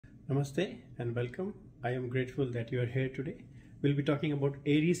Namaste and welcome. I am grateful that you are here today. We'll be talking about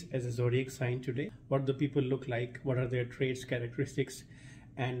Aries as a zodiac sign today, what the people look like, what are their traits, characteristics,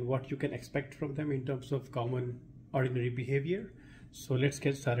 and what you can expect from them in terms of common ordinary behavior. So let's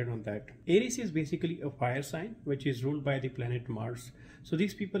get started on that. Aries is basically a fire sign which is ruled by the planet Mars. So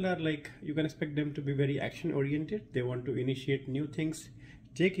these people are like, you can expect them to be very action oriented. They want to initiate new things,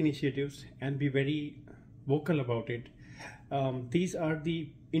 take initiatives, and be very vocal about it. These are the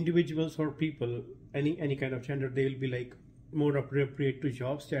individuals or people, any kind of gender, they will be like more appropriate to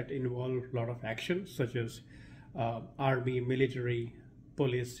jobs that involve a lot of action, such as army, military,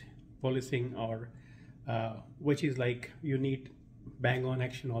 policing, or which is like you need bang on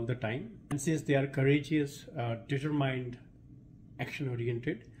action all the time. And since they are courageous, determined, action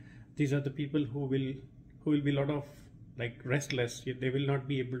oriented, these are the people who will be a lot of like restless. They will not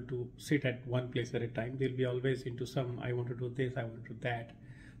be able to sit at one place at a time. They'll be always into some, I want to do this, I want to do that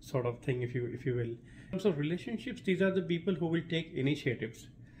sort of thing, if you will. In terms of relationships, these are the people who will take initiatives.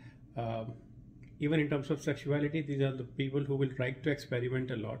 Even in terms of sexuality, these are the people who will try to experiment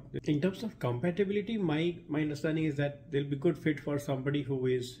a lot. In terms of compatibility, my understanding is that they'll be good fit for somebody who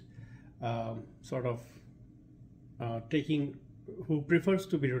is who prefers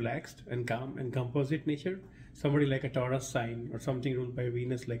to be relaxed and calm and composite nature. Somebody like a Taurus sign or something ruled by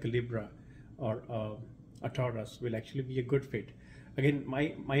Venus like a Libra or a Taurus will actually be a good fit. Again,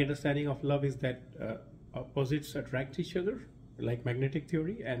 my understanding of love is that opposites attract each other like magnetic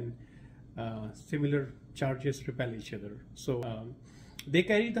theory, and similar charges repel each other. So they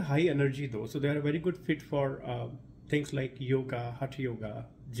carry the high energy though, so they are a very good fit for things like yoga, hatha yoga,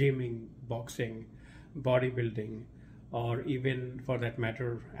 gymming, boxing, bodybuilding, or even for that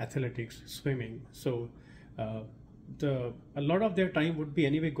matter athletics, swimming. So a lot of their time would be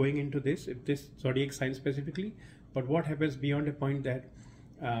anyway going into this zodiac sign specifically. But what happens beyond a point that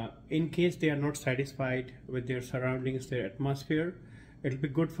in case they are not satisfied with their surroundings, their atmosphere, it'll be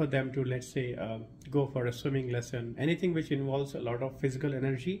good for them to, let's say, go for a swimming lesson, anything which involves a lot of physical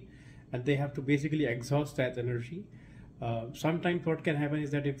energy, and they have to basically exhaust that energy. Sometimes what can happen is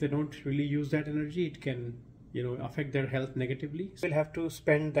that if they don't really use that energy, it can affect their health negatively. They'll have to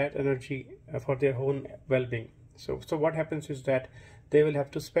spend that energy for their own well-being. So what happens is that they will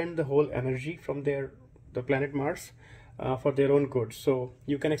have to spend the whole energy from the planet Mars for their own good. So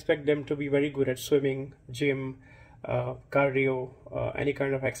you can expect them to be very good at swimming, gym, cardio, any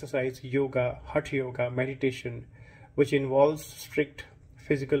kind of exercise, yoga, hatha yoga, meditation, which involves strict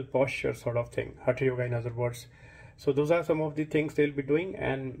physical posture sort of thing, hatha yoga in other words. So those are some of the things they'll be doing,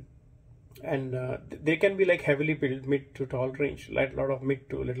 and they can be like heavily built, mid to tall range, like a lot of mid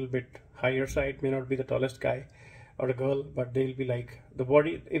to a little bit higher side. May not be the tallest guy or a girl, but they'll be like the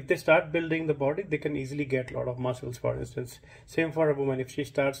body. If they start building the body, they can easily get a lot of muscles, for instance. Same for a woman. If she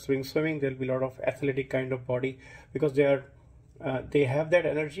starts doing swimming, there'll be a lot of athletic kind of body, because they have that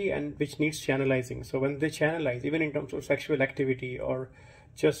energy and which needs channelizing. So when they channelize, even in terms of sexual activity or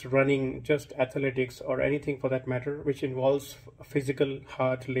just running, just athletics, or anything for that matter which involves physical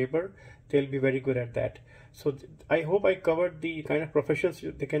hard labor, they'll be very good at that. So I hope I covered the kind of professions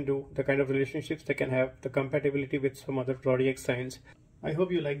they can do, the kind of relationships they can have, the compatibility with some other zodiac signs. I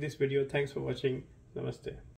hope you like this video. Thanks for watching. Namaste.